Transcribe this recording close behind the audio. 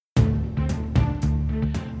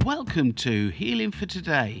Welcome to Healing for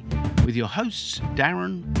Today with your hosts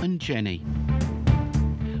Darren and Jenny.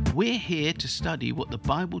 We're here to study what the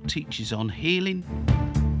Bible teaches on healing,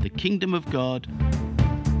 the kingdom of God,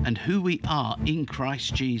 and who we are in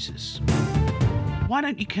Christ Jesus. Why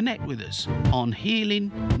don't you connect with us on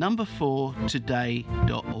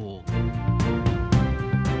healing4today.org.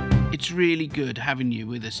 It's really good having you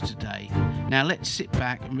with us today. Now let's sit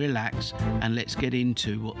back and relax and let's get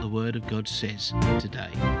into what the Word of God says today.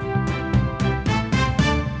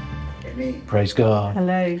 Praise God.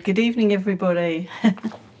 Hello, good evening everybody.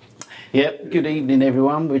 Yep, good evening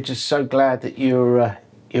everyone. We're just so glad that you're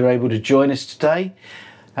able to join us today.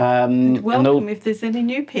 Welcome if there's any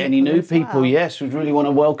new people. Any new people, yes. We really want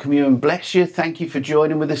to welcome you and bless you. Thank you for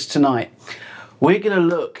joining with us tonight. We're going to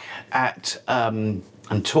look at and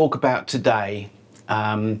talk about today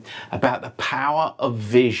about the power of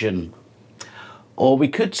vision. Or we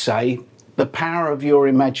could say the power of your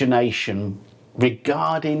imagination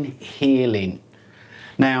regarding healing.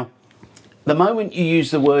 Now, the moment you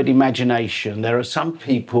use the word imagination, there are some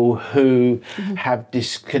people who have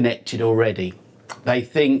disconnected already. They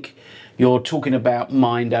think you're talking about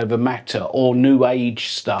mind over matter or new age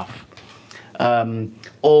stuff.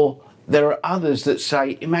 Or there are others that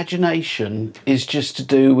say imagination is just to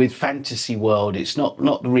do with fantasy world. It's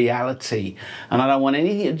not reality. And I don't want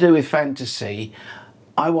anything to do with fantasy.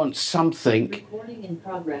 I want something... Recording in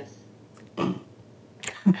progress.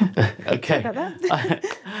 Okay.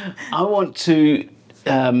 I want to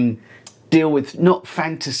deal with not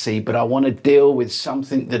fantasy, but I want to deal with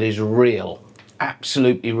something that is real,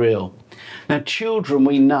 absolutely real. Now, children,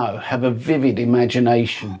 we know, have a vivid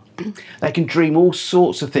imagination. They can dream all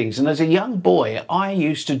sorts of things. And as a young boy, I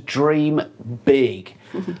used to dream big.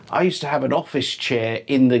 I used to have an office chair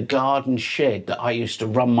in the garden shed that I used to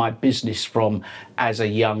run my business from as a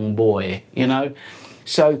young boy, you know.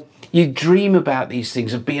 So you dream about these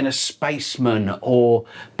things of being a spaceman or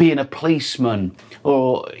being a policeman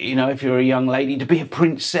or, you know, if you're a young lady, to be a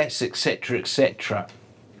princess, etc., etc.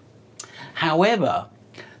 However,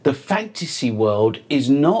 the fantasy world is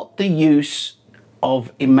not the use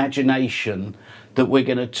of imagination that we're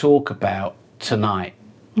going to talk about tonight.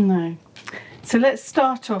 No. So let's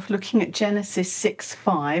start off looking at Genesis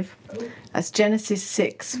 6:5. That's Genesis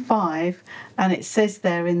 6:5, and it says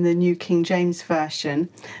there in the New King James Version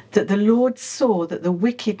that the Lord saw that the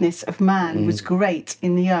wickedness of man was great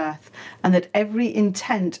in the earth, and that every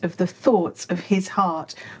intent of the thoughts of his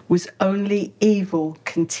heart was only evil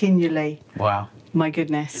continually. Wow. My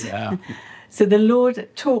goodness. Yeah. So the Lord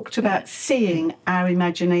talked about seeing our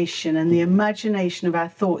imagination and the imagination of our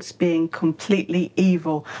thoughts being completely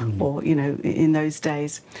evil, or, you know, in those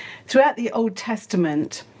days. Throughout the Old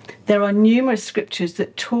Testament, there are numerous scriptures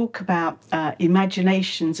that talk about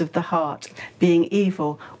imaginations of the heart being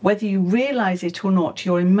evil. Whether you realize it or not,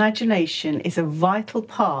 your imagination is a vital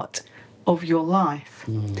part of your life.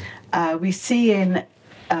 We see in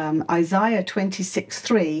Isaiah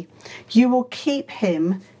 26:3, you will keep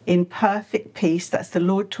him in perfect peace. That's the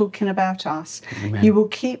Lord talking about us. Amen. You will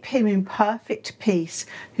keep him in perfect peace,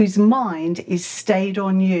 whose mind is stayed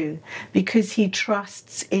on you, because he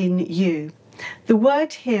trusts in you. The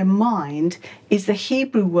word here, mind, is the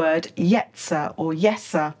Hebrew word yetzer or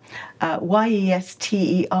yeser,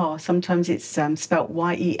 Y-E-S-T-E-R. Sometimes it's spelt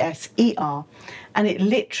Y-E-S-E-R, and it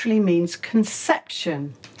literally means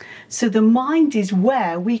conception. So the mind is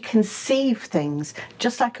where we conceive things,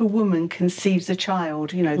 just like a woman conceives a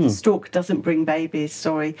child. You know, the stork doesn't bring babies,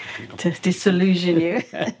 sorry to disillusion you.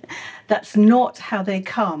 That's not how they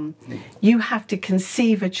come. You have to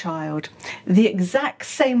conceive a child. The exact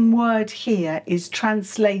same word here is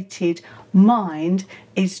translated mind,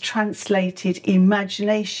 is translated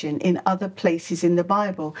imagination in other places in the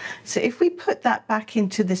Bible. So if we put that back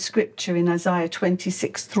into the scripture in Isaiah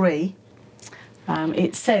 26:3,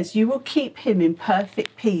 it says, you will keep him in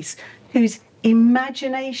perfect peace, whose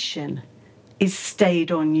imagination is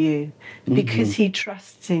stayed on you, because he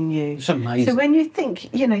trusts in you. It's amazing. So when you think,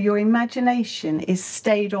 you know, your imagination is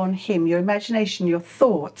stayed on him, your imagination, your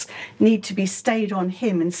thoughts need to be stayed on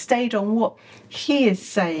him and stayed on what he is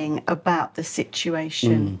saying about the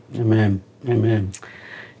situation. Amen. Amen.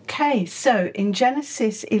 Okay, so in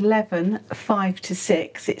Genesis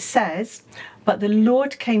 11:5-6, it says, but the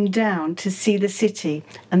Lord came down to see the city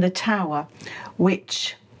and the tower,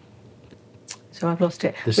 which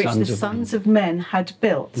the sons of men had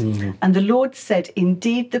built. And the Lord said,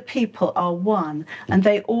 indeed, the people are one, and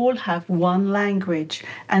they all have one language.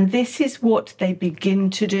 And this is what they begin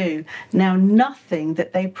to do. Now, nothing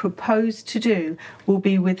that they propose to do will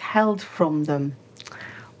be withheld from them.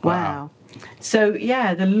 Wow. So,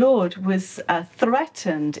 yeah, the Lord was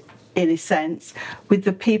threatened, in a sense, with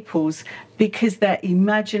the peoples because their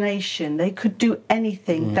imagination, they could do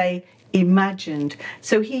anything they imagined.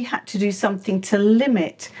 So he had to do something to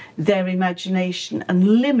limit their imagination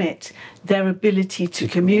and limit their ability to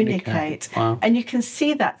communicate. Wow. And you can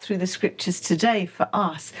see that through the scriptures today for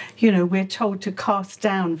us. You know, we're told to cast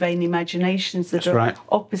down vain imaginations that That's are right.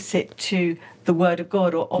 opposite to the word of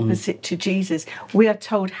God or opposite to Jesus. We are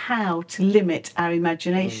told how to limit our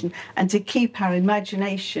imagination and to keep our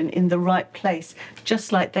imagination in the right place,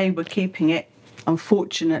 just like they were keeping it,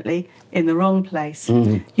 unfortunately, in the wrong place.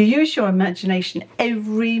 You use your imagination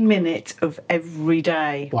every minute of every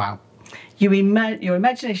day. Wow. Your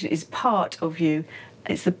imagination is part of you.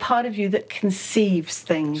 It's the part of you that conceives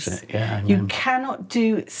things. Yeah, you amen. cannot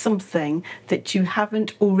do something that you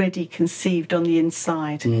haven't already conceived on the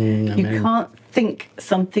inside. You amen. can't think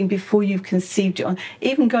something before you've conceived it.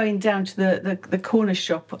 Even going down to the corner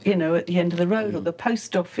shop, you know, at the end of the road, or the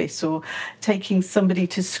post office, or taking somebody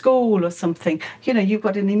to school or something. You know, you've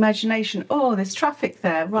got an imagination. Oh, there's traffic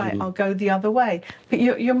there. Right, I'll go the other way. But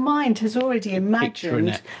your mind has already imagined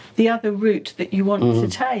it. the other route that you want to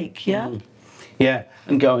take. Yeah. Yeah,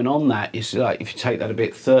 and going on that is like, if you take that a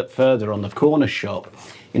bit further on the corner shop,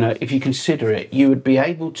 you know, if you consider it, you would be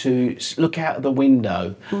able to look out of the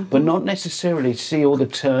window, but not necessarily see all the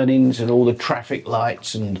turn-ins and all the traffic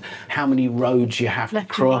lights and how many roads you have Left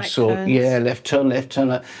to and cross, right or turns. left turn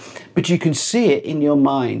left. But you can see it in your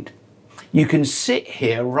mind. You can sit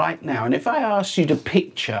here right now, and if I asked you to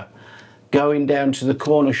picture going down to the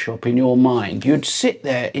corner shop in your mind, you'd sit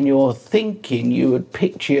there in your thinking, you would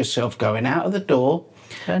picture yourself going out of the door,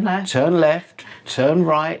 Turn left. turn left, turn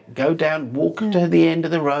right, go down, walk to the end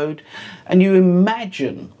of the road, and you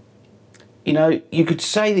imagine, you know, you could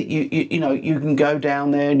say that you know, you can go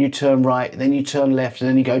down there and you turn right, then you turn left, and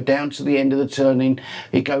then you go down to the end of the turning,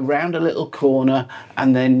 you go round a little corner,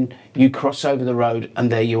 and then you cross over the road, and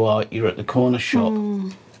there you are, you're at the corner shop.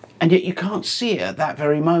 And yet you can't see it at that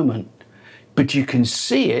very moment, but you can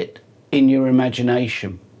see it in your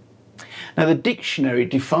imagination. Now, the dictionary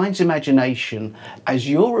defines imagination as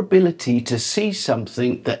your ability to see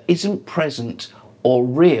something that isn't present or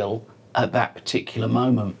real at that particular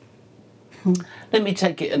moment. Let me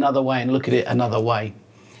take it another way and look at it another way.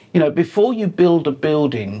 You know, before you build a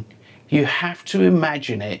building, you have to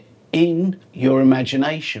imagine it in your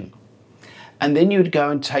imagination. And then you would go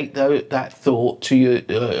and take that thought to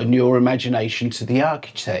your imagination to the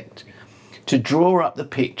architect to draw up the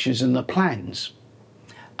pictures and the plans.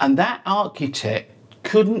 And that architect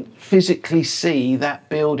couldn't physically see that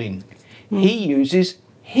building. He uses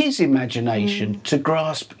his imagination to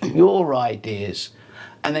grasp your ideas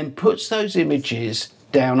and then puts those images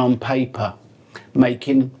down on paper,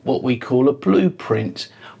 making what we call a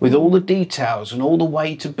blueprint with all the details and all the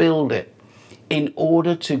way to build it in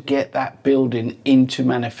order to get that building into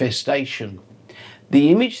manifestation. The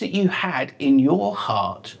image that you had in your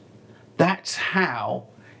heart, that's how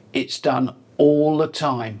it's done all the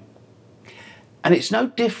time. And it's no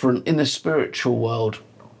different in the spiritual world.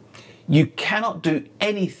 You cannot do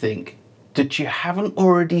anything that you haven't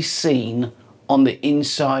already seen on the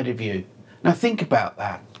inside of you. Now think about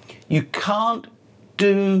that. You can't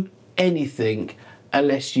do anything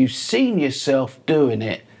unless you've seen yourself doing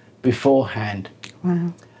it beforehand.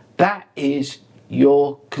 Wow. That is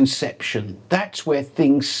your conception. That's where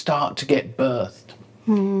things start to get birthed.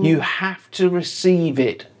 You have to receive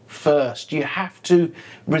it first. You have to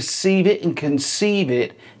receive it and conceive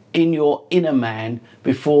it in your inner man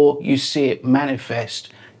before you see it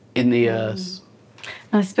manifest in the earth.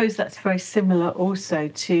 And I suppose that's very similar also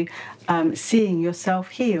to seeing yourself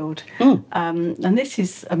healed. And this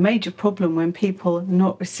is a major problem when people are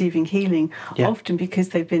not receiving healing, often because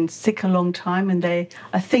they've been sick a long time and they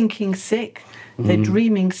are thinking sick, they're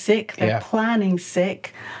dreaming sick, they're planning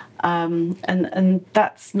sick. And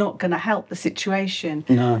that's not going to help the situation.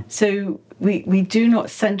 No. So we do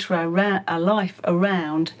not centre our life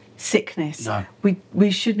around sickness. No.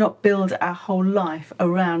 We should not build our whole life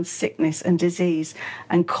around sickness and disease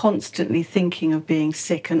and constantly thinking of being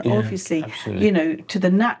sick. And obviously, absolutely. you know, to the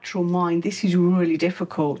natural mind, this is really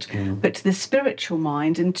difficult. But to the spiritual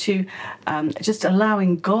mind and to just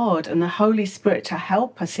allowing God and the Holy Spirit to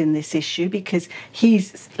help us in this issue, because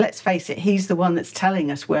he's, let's face it, he's the one that's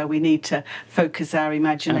telling us where we need to focus our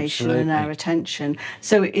imagination and our attention.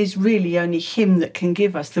 So it is really only him that can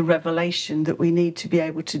give us the revelation that we need to be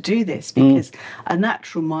able to do this, because a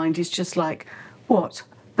natural mind is just like, what?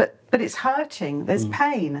 But it's hurting, there's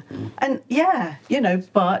pain. And you know,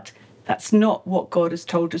 but That's not what God has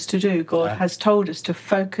told us to do. God has told us to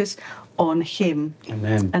focus on him.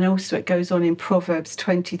 Amen. And also it goes on in Proverbs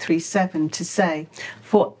 23:7 to say,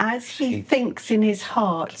 for as he thinks in his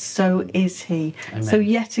heart, so is he. Amen. So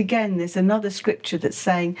yet again, there's another scripture that's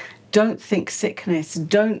saying, don't think sickness.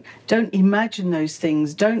 Don't imagine those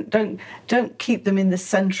things. Don't keep them in the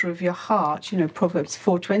centre of your heart. You know, Proverbs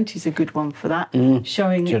 4:20 is a good one for that,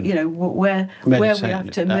 showing where we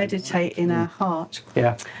have to meditate in our heart.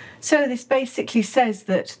 Yeah. So this basically says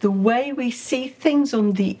that the way we see things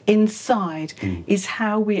on the inside is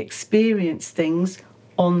how we experience things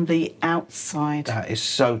on the outside. That is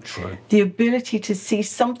so true. The ability to see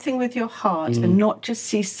something with your heart and not just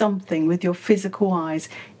see something with your physical eyes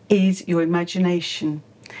is your imagination.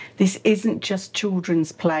 This isn't just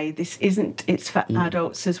children's play. It's for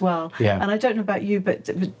adults as well. Yeah. And I don't know about you, but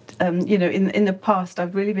in the past,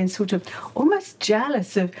 I've really been sort of almost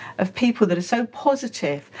jealous of people that are so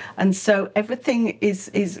positive, and so everything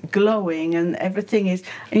is glowing, and everything is,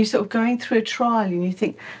 and you're sort of going through a trial, and you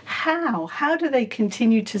think, how do they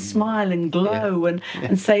continue to smile and glow and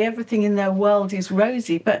say everything in their world is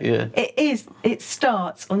rosy? But it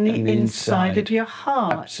starts on the inside of your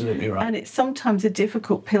heart. Absolutely right. And it's sometimes a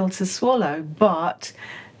difficult pill to swallow, but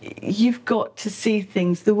you've got to see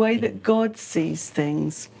things the way that God sees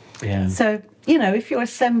things. Yeah. So, if you're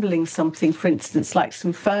assembling something, for instance, like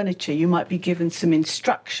some furniture, you might be given some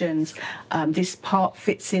instructions. This part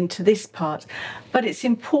fits into this part. But it's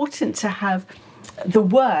important to have the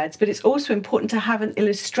words, but it's also important to have an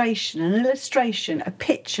illustration. An illustration, a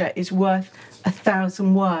picture, is worth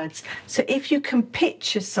 1,000 words. So if you can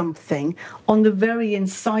picture something on the very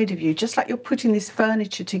inside of you, just like you're putting this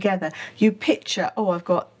furniture together, you picture, I've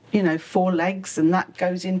got 4 legs and that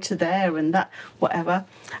goes into there and that whatever.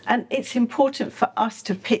 And it's important for us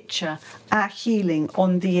to picture our healing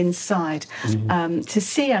on the inside, to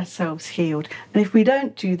see ourselves healed. And if we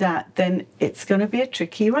don't do that, then it's going to be a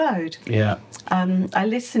tricky road. Yeah. I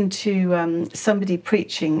listened to somebody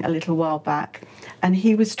preaching a little while back, and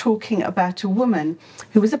he was talking about a woman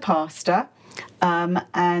who was a pastor,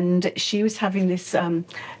 and she was having this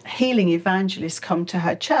healing evangelist come to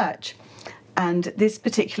her church. And this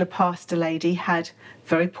particular pastor lady had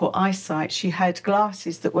very poor eyesight. She had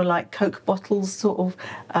glasses that were like Coke bottles sort of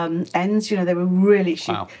ends. They were really,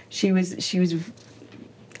 she was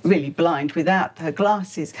really blind without her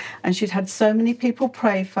glasses. And she'd had so many people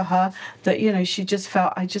pray for her that, she just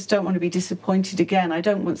felt, I just don't want to be disappointed again. I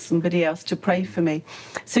don't want somebody else to pray for me.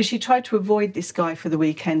 So she tried to avoid this guy for the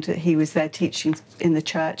weekend that he was there teaching in the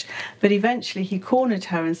church. But eventually he cornered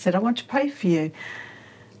her and said, I want to pray for you.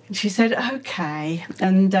 She said, okay.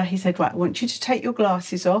 And he said, right, I want you to take your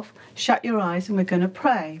glasses off, shut your eyes, and we're going to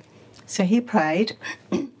pray. So he prayed.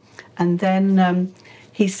 And then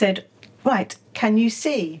he said, right, can you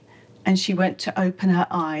see? And she went to open her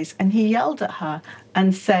eyes. And he yelled at her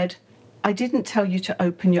and said, I didn't tell you to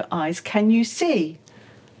open your eyes. Can you see?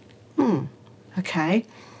 Okay.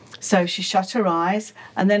 So she shut her eyes.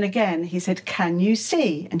 And then again, he said, can you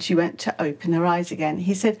see? And she went to open her eyes again.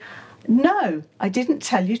 He said, no, I didn't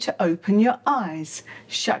tell you to open your eyes.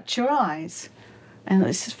 Shut your eyes. And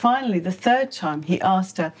this is finally the third time he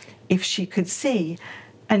asked her if she could see.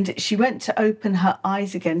 And she went to open her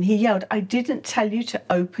eyes again. He yelled, I didn't tell you to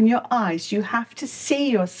open your eyes. You have to see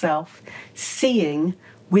yourself seeing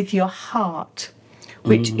with your heart,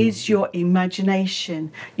 which is your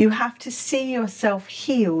imagination. You have to see yourself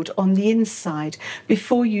healed on the inside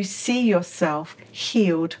before you see yourself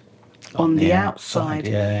healed on the outside.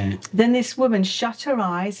 Yeah. Then this woman shut her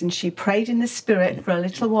eyes and she prayed in the spirit for a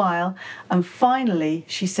little while. And finally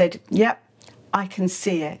she said, yep, I can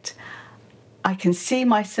see it. I can see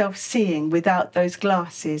myself seeing without those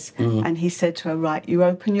glasses. And he said to her, right, you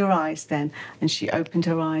open your eyes then. And she opened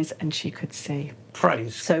her eyes and she could see.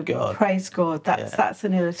 Praise God. Praise God. That's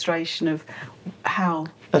an illustration of how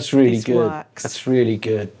That's really this good. works. That's really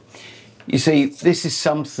good. You see, this is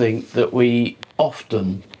something that we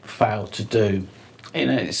often fail to do.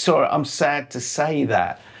 Sorry, I'm sad to say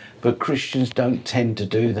that, but Christians don't tend to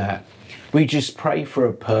do that. We just pray for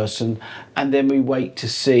a person and then we wait to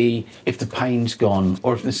see if the pain's gone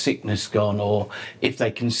or if the sickness gone or if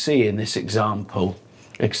they can see in this example,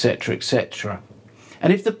 etc., etc.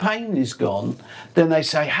 And if the pain is gone, then they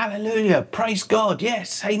say, hallelujah, praise God,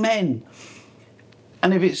 yes, amen.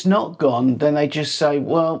 And if it's not gone, then they just say,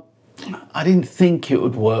 well, I didn't think it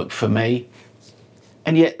would work for me.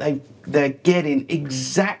 And yet they're getting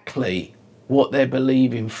exactly what they're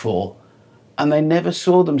believing for. And they never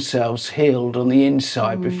saw themselves healed on the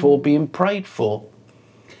inside before being prayed for.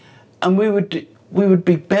 And we would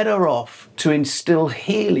be better off to instill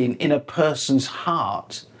healing in a person's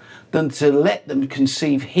heart than to let them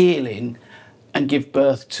conceive healing and give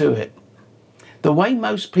birth to it. The way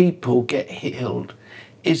most people get healed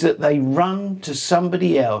is that they run to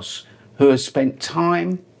somebody else who has spent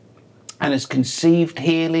time and has conceived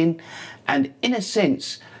healing, and in a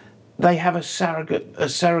sense, they have a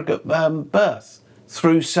surrogate birth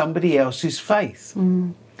through somebody else's faith.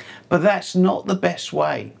 But that's not the best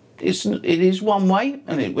way. It is one way,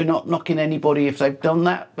 and we're not knocking anybody if they've done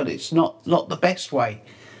that, but it's not the best way.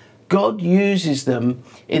 God uses them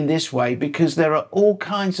in this way because there are all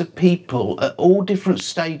kinds of people at all different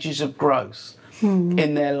stages of growth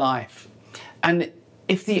in their life. And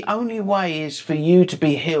if the only way is for you to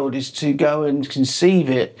be healed is to go and conceive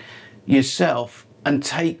it yourself and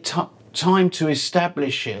take time to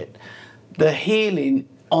establish it, the healing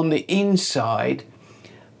on the inside.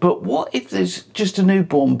 But what if there's just a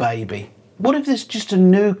newborn baby? What if there's just a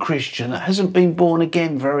new Christian that hasn't been born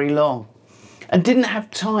again very long and didn't have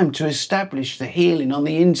time to establish the healing on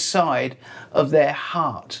the inside of their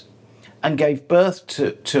heart and gave birth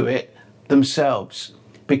to it themselves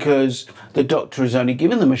because the doctor has only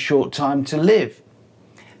given them a short time to live?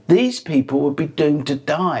 These people would be doomed to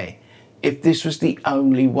die if this was the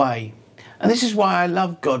only way. And this is why I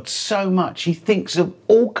love God so much. He thinks of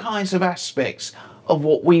all kinds of aspects of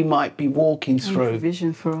what we might be walking through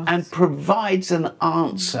provision for us. And provides an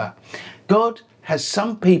answer. God has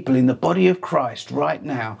some people in the body of Christ right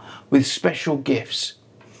now with special gifts,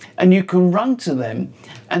 and you can run to them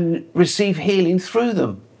and receive healing through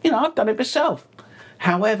them. You know, I've done it myself.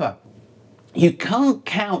 However, you can't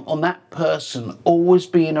count on that person always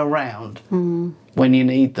being around when you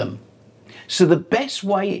need them. So the best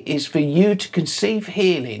way is for you to conceive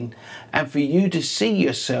healing and for you to see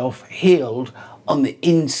yourself healed on the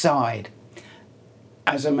inside.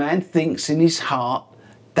 As a man thinks in his heart,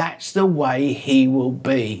 that's the way he will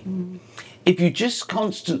be. If you just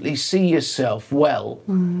constantly see yourself well,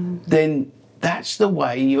 then that's the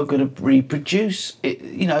way you're going to reproduce it.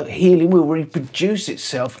 You know, healing will reproduce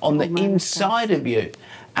itself on the inside of you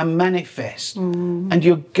and manifest. And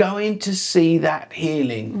you're going to see that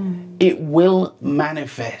healing. It will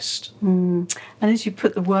manifest. And as you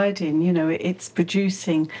put the word in, you know, it's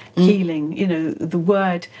producing healing. You know, the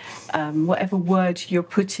word, whatever word you're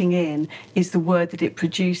putting in is the word that it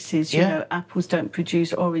produces. You know, apples don't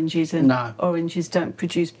produce oranges and oranges don't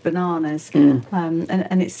produce bananas.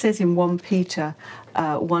 And it says in 1 Peter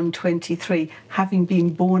 1:23, having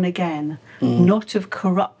been born again, not of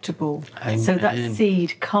corruptible. Amen. So that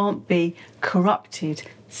seed can't be corrupted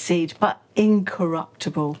seed, but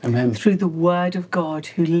incorruptible. Amen. Through the word of God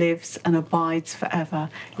who lives and abides forever.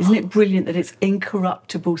 Isn't it brilliant that it's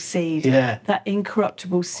incorruptible seed? Yeah. That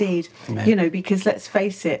incorruptible seed, Amen. you know, because let's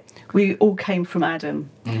face it, we all came from Adam.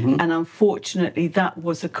 And unfortunately, that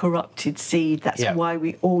was a corrupted seed. That's why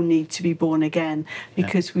we all need to be born again,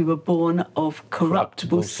 because we were born of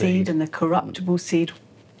corruptible seed, and the corruptible seed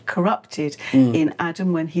corrupted in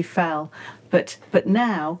Adam when he fell. But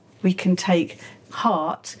now we can take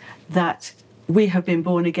heart that we have been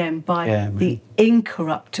born again by the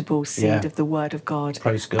incorruptible seed of the word of God.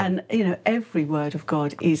 Praise God. And you know, every word of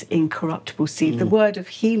God is incorruptible seed. The word of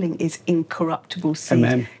healing is incorruptible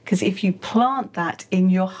seed. Because if you plant that in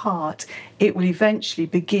your heart, it will eventually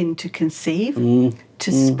begin to conceive,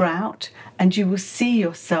 to sprout, and you will see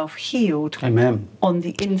yourself healed on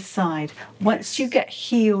the inside. Once you get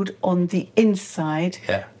healed on the inside,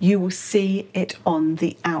 you will see it on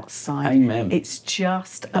the outside. It's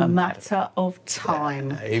just a matter of time.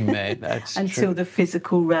 That's until true. the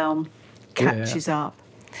physical realm catches up.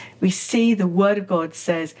 We see the word of God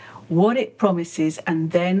says what it promises, and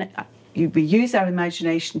then we use our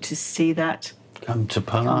imagination to see that come to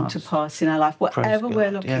pass in our life. Whatever we're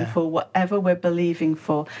looking for, whatever we're believing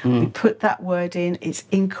for, we put that word in. It's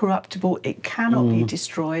incorruptible. It cannot be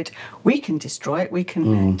destroyed. We can destroy it. We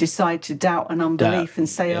can decide to doubt and unbelief and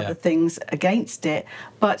say other things against it.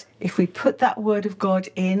 But if we put that word of God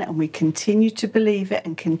in and we continue to believe it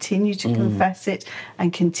and continue to confess it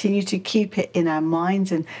and continue to keep it in our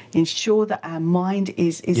minds and ensure that our mind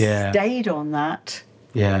is stayed on that,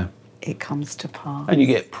 it comes to pass. And you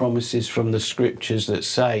get promises from the scriptures that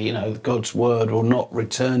say, you know, God's word will not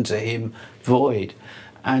return to him void.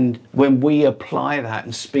 And when we apply that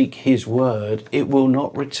and speak his word, it will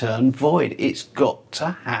not return void. It's got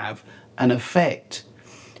to have an effect.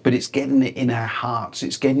 But it's getting it in our hearts,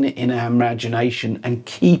 it's getting it in our imagination and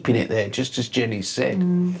keeping it there, just as Jenny said.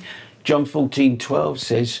 John 14:12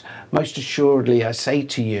 says, most assuredly I say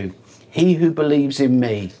to you, he who believes in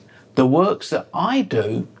me, the works that I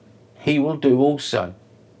do, he will do also.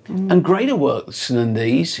 And greater works than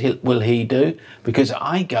these will he do, because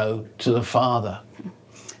I go to the Father.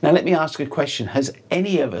 Now, let me ask a question. Has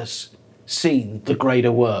any of us seen the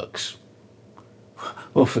greater works?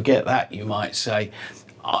 Well, forget that, you might say.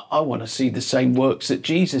 I want to see the same works that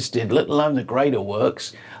Jesus did, let alone the greater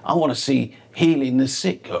works. I want to see healing the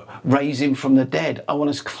sick, raising from the dead. I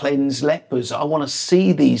want to cleanse lepers. I want to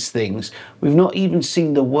see these things. We've not even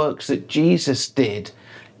seen the works that Jesus did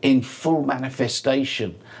in full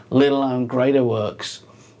manifestation, let alone greater works.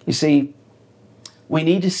 You see, we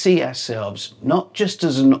need to see ourselves not just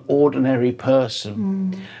as an ordinary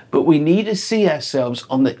person, but we need to see ourselves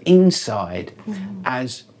on the inside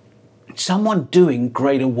as someone doing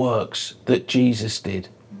greater works that Jesus did.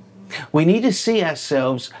 We need to see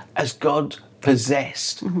ourselves as God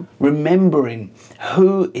possessed, remembering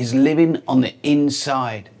who is living on the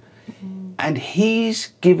inside. And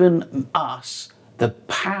He's given us the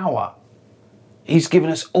power. He's given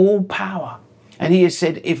us all power. And He has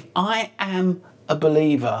said, if I am a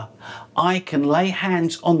believer, I can lay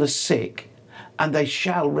hands on the sick and they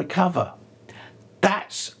shall recover.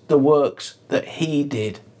 That's the works that He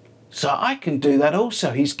did. So I can do that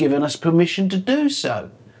also. He's given us permission to do so.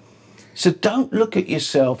 So don't look at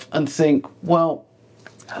yourself and think, well,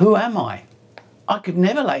 who am I? I could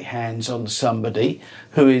never lay hands on somebody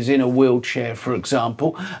who is in a wheelchair, for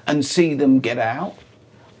example, and see them get out.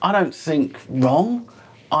 I don't think wrong.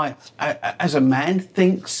 I as a man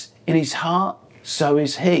thinks in his heart, so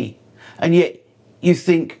is he. And yet you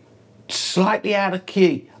think slightly out of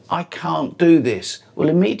key, I can't do this. Well,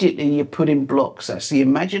 immediately you're putting blocks. That's the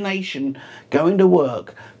imagination going to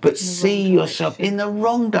work, but see yourself in the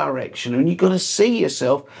wrong direction. And you've got to see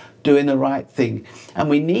yourself doing the right thing. And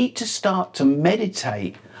we need to start to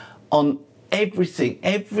meditate on everything,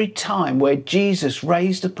 every time where Jesus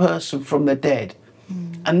raised a person from the dead.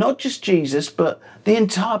 And not just Jesus, but the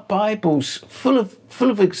entire Bible's full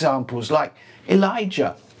of examples like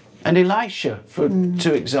Elijah and Elisha, for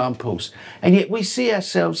two examples. And yet we see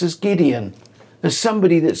ourselves as Gideon, as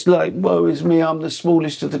somebody that's like, woe is me, I'm the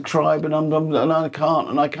smallest of the tribe and I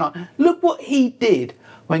can't. Look what he did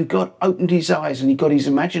when God opened his eyes and he got his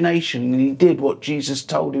imagination and he did what Jesus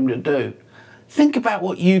told him to do. Think about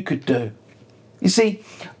what you could do. You see,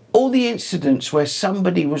 all the incidents where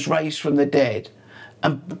somebody was raised from the dead,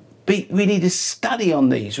 and we need to study on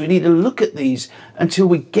these. We need to look at these until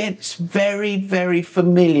we get very, very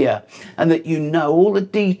familiar and that you know all the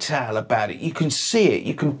detail about it. You can see it,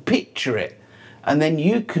 you can picture it. And then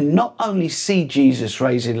you can not only see Jesus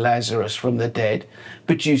raising Lazarus from the dead,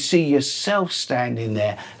 but you see yourself standing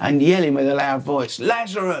there and yelling with a loud voice,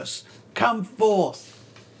 Lazarus, come forth.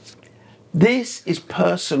 This is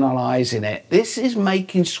personalizing it. This is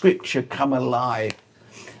making Scripture come alive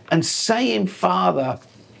and saying, Father,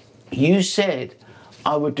 you said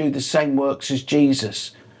I would do the same works as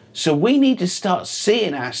Jesus. So we need to start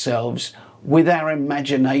seeing ourselves with our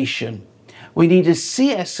imagination. We need to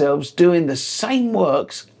see ourselves doing the same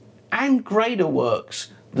works and greater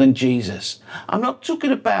works than Jesus. I'm not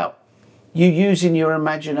talking about you using your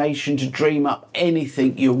imagination to dream up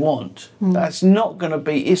anything you want. That's not going to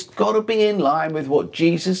be, it's got to be in line with what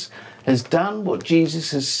Jesus has done, what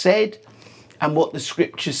Jesus has said, and what the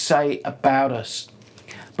Scriptures say about us.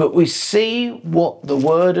 But we see what the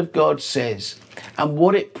Word of God says and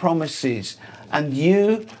what it promises, and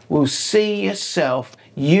you will see yourself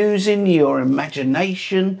using your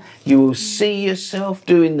imagination. You will see yourself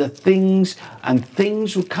doing the things, and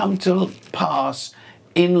things will come to pass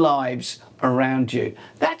in lives around you.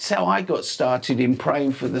 That's how I got started in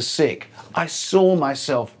praying for the sick. I saw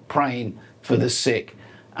myself praying for the sick,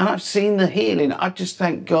 and I've seen the healing. I just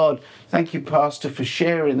thank God. Thank you, Pastor, for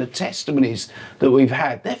sharing the testimonies that we've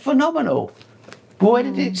had. They're phenomenal. But where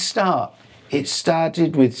did it start? It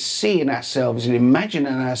started with seeing ourselves and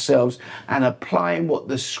imagining ourselves and applying what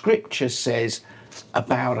the Scripture says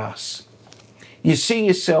about us. You see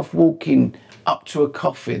yourself walking up to a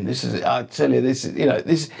coffin. I tell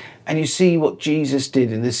you, and you see what Jesus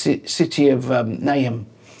did in the city of Nahum,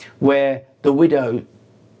 where the widow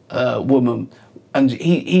woman, and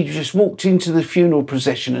he just walked into the funeral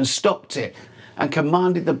procession and stopped it and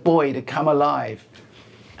commanded the boy to come alive.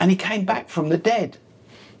 And he came back from the dead.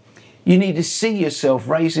 You need to see yourself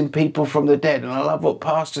raising people from the dead. And I love what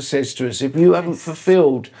Pastor says to us. If you haven't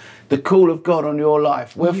fulfilled the call of God on your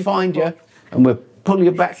life, we'll find you and we'll pull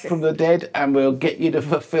you back from the dead and we'll get you to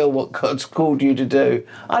fulfill what God's called you to do.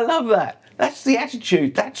 I love that. That's the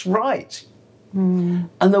attitude. That's right. And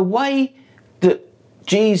the way that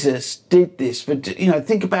Jesus did this,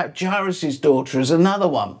 think about Jairus' daughter as another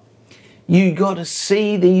one. You got to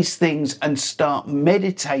see these things and start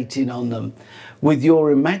meditating on them with your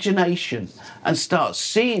imagination and start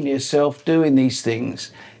seeing yourself doing these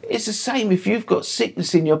things. It's the same if you've got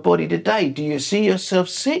sickness in your body today. Do you see yourself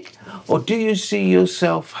sick or do you see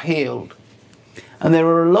yourself healed? And there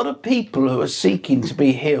are a lot of people who are seeking to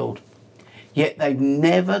be healed, yet they've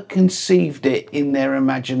never conceived it in their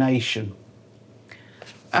imagination.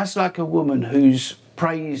 That's like a woman who's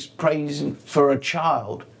prays for a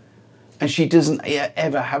child and she doesn't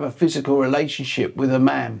ever have a physical relationship with a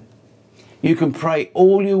man. You can pray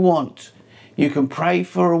all you want. You can pray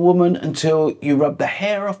for a woman until you rub the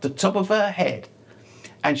hair off the top of her head,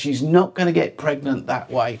 and she's not going to get pregnant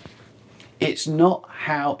that way. It's not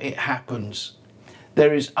how it happens.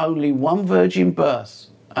 There is only one virgin birth,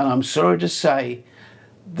 and I'm sorry to say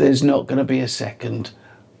there's not going to be a second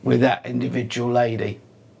with that individual lady.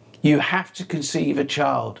 You have to conceive a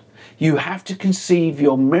child. You have to conceive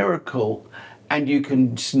your miracle, and you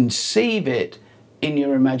can conceive it in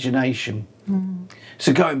your imagination.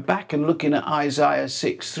 So going back and looking at Isaiah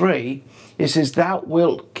 6:3, it says, "Thou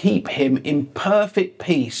wilt keep him in perfect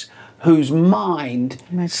peace, whose mind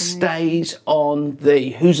stays on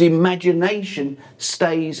thee," whose imagination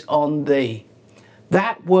stays on thee.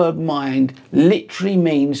 That word mind literally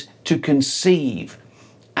means to conceive,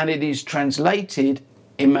 and it is translated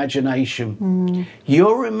imagination.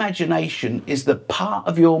 Your imagination is the part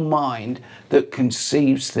of your mind that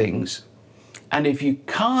conceives things. And if you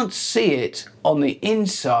can't see it on the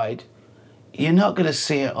inside, you're not going to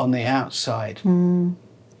see it on the outside.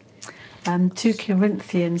 2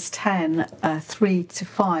 Corinthians 10,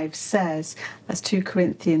 3-5 says, that's 2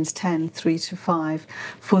 Corinthians 10, 3-5,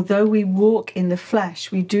 "For though we walk in the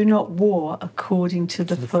flesh, we do not war according to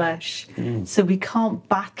the flesh." So we can't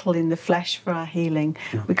battle in the flesh for our healing.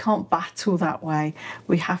 We can't battle that way.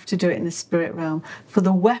 We have to do it in the spirit realm. "For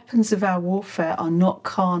the weapons of our warfare are not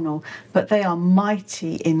carnal, but they are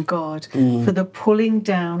mighty in God for the pulling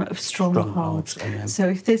down of strongholds." So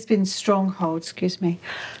if there's been strongholds,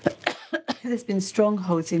 if there's been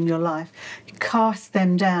strongholds in your life, cast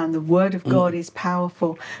them down. The word of God is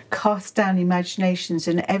powerful. Cast down imaginations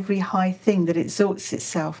and every high thing that exalts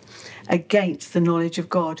itself against the knowledge of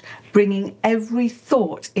God, bringing every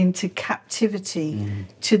thought into captivity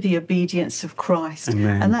to the obedience of Christ.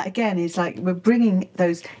 Amen. And that again is like we're bringing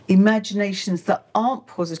those imaginations that aren't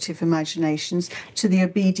positive imaginations to the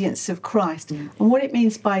obedience of Christ. And what it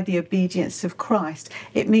means by the obedience of Christ,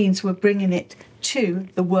 it means we're bringing it to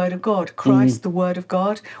the Word of God, Christ, the Word of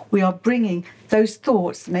God. We are bringing those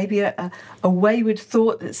thoughts, maybe a wayward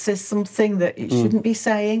thought that says something that it shouldn't be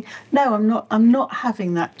saying. No, I'm not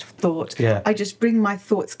having that thought. Yeah. I just bring my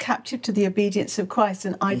thoughts captive to the obedience of Christ,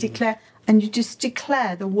 and I declare, and you just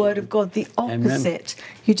declare the Word of God, the opposite.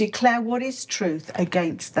 Amen. You declare what is truth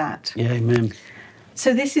against that. Yeah, amen.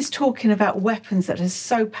 So this is talking about weapons that are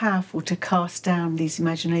so powerful to cast down these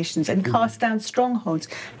imaginations and cast down strongholds.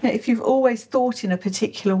 You know, if you've always thought in a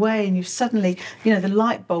particular way and you've suddenly, the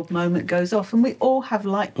light bulb moment goes off, and we all have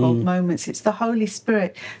light bulb moments. It's the Holy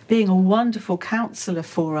Spirit being a wonderful counsellor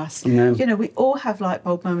for us. Amen. We all have light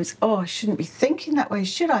bulb moments. Oh, I shouldn't be thinking that way,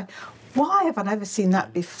 should I? Why have I never seen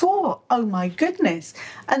that before? Oh my goodness.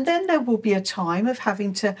 And then there will be a time of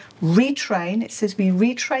having to retrain. It says we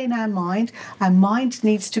retrain our mind. Our mind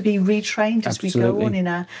needs to be retrained as we go on in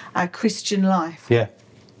our Christian life. Yeah.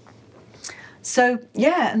 So,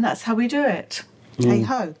 and that's how we do it. Hey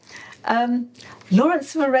ho.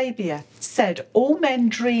 Lawrence of Arabia said, "All men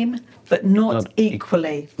dream, but not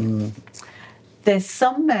equally." There's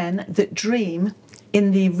some men that dream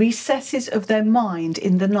in the recesses of their mind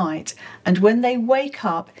in the night, and when they wake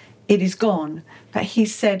up, it is gone. But he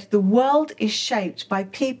said the world is shaped by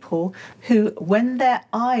people who, when their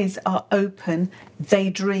eyes are open, they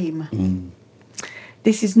dream.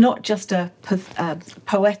 This is not just a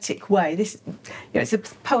poetic way. It's a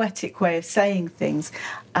poetic way of saying things,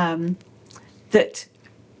 that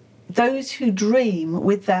those who dream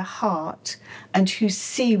with their heart and who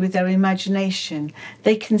see with their imagination,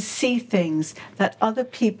 they can see things that other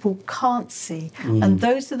people can't see. And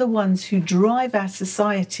those are the ones who drive our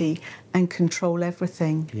society and control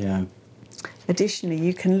everything. Yeah. Additionally,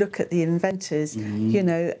 you can look at the inventors,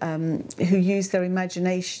 who use their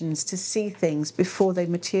imaginations to see things before they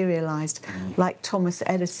materialised, like Thomas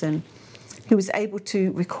Edison, who was able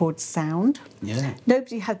to record sound. Yeah.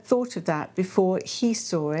 Nobody had thought of that before he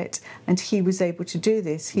saw it, and he was able to do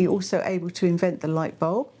this. He also able to invent the light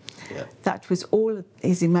bulb. Yeah. That was all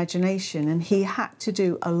his imagination, and he had to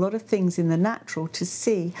do a lot of things in the natural to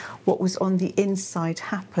see what was on the inside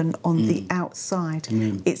happen on the outside.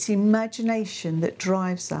 It's imagination that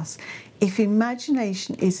drives us. If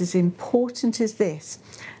imagination is as important as this,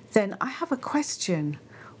 then I have a question.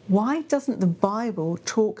 Why doesn't the Bible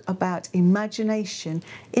talk about imagination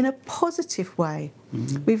in a positive way?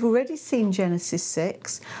 We've already seen Genesis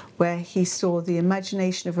 6, where he saw the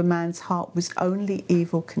imagination of a man's heart was only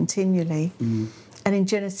evil continually. And in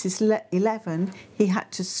Genesis 11, he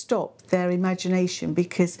had to stop their imagination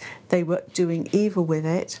because they were doing evil with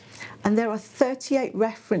it. And there are 38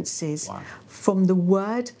 references from the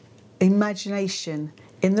word imagination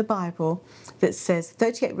in the Bible that says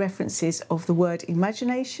 38 references of the word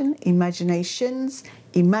imagination, imaginations,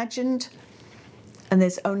 imagined. And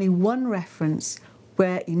there's only one reference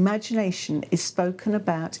where imagination is spoken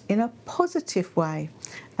about in a positive way,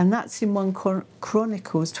 and that's in 1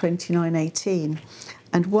 Chronicles 29:18.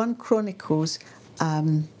 And 1 Chronicles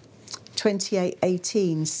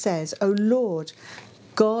 28:18 says, "O Lord,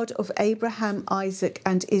 God of Abraham, Isaac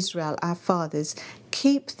and Israel, our fathers,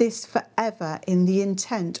 keep this forever in the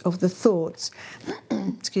intent of the thoughts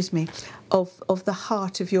of the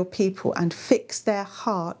heart of your people, and fix their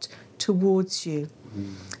heart towards you."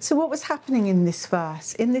 So what was happening in this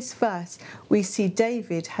verse? In this verse, we see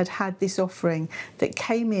David had this offering that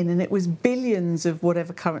came in, and it was billions of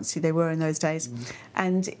whatever currency they were in those days.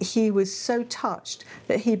 And he was so touched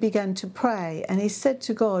that he began to pray, and he said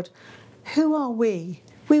to God, "Who are we?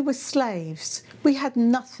 We were slaves. We had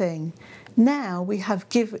nothing. Now we've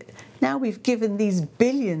given these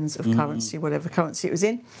billions of currency, whatever currency it was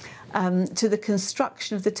in, to the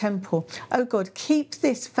construction of the temple. Oh God, keep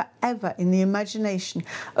this forever in the imagination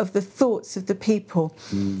of the thoughts of the people,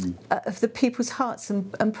 of the people's hearts,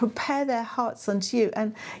 and prepare their hearts unto you."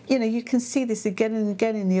 And, you can see this again and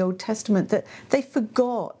again in the Old Testament, that they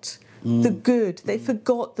forgot the good, they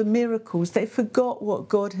forgot the miracles, they forgot what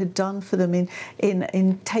God had done for them in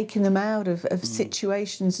taking them out of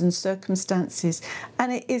situations and circumstances.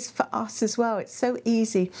 And it is for us as well. It's so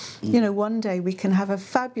easy. One day we can have a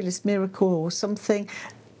fabulous miracle or something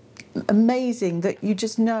amazing that you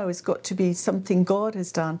just know has got to be something God has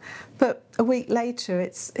done, but a week later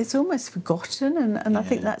it's almost forgotten, and I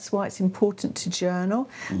think that's why it's important to journal,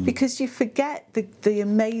 because you forget the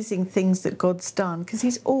amazing things that God's done, because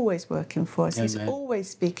he's always working for us. He's always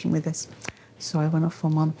speaking with us. Sorry, I went off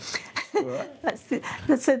on one.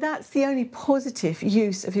 So that's the only positive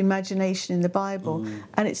use of imagination in the Bible,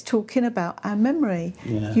 and it's talking about our memory.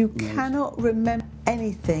 You cannot remember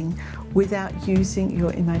anything without using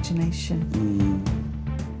your imagination.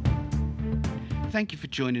 Thank you for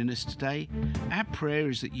joining us today. Our prayer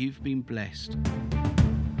is that you've been blessed.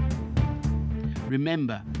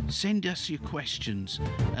 Remember, send us your questions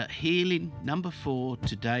at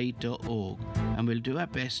healing4today.org, and we'll do our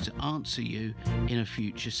best to answer you in a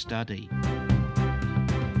future study.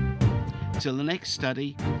 Till the next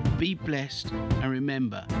study, be blessed, and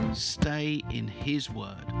remember, stay in His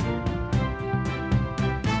Word.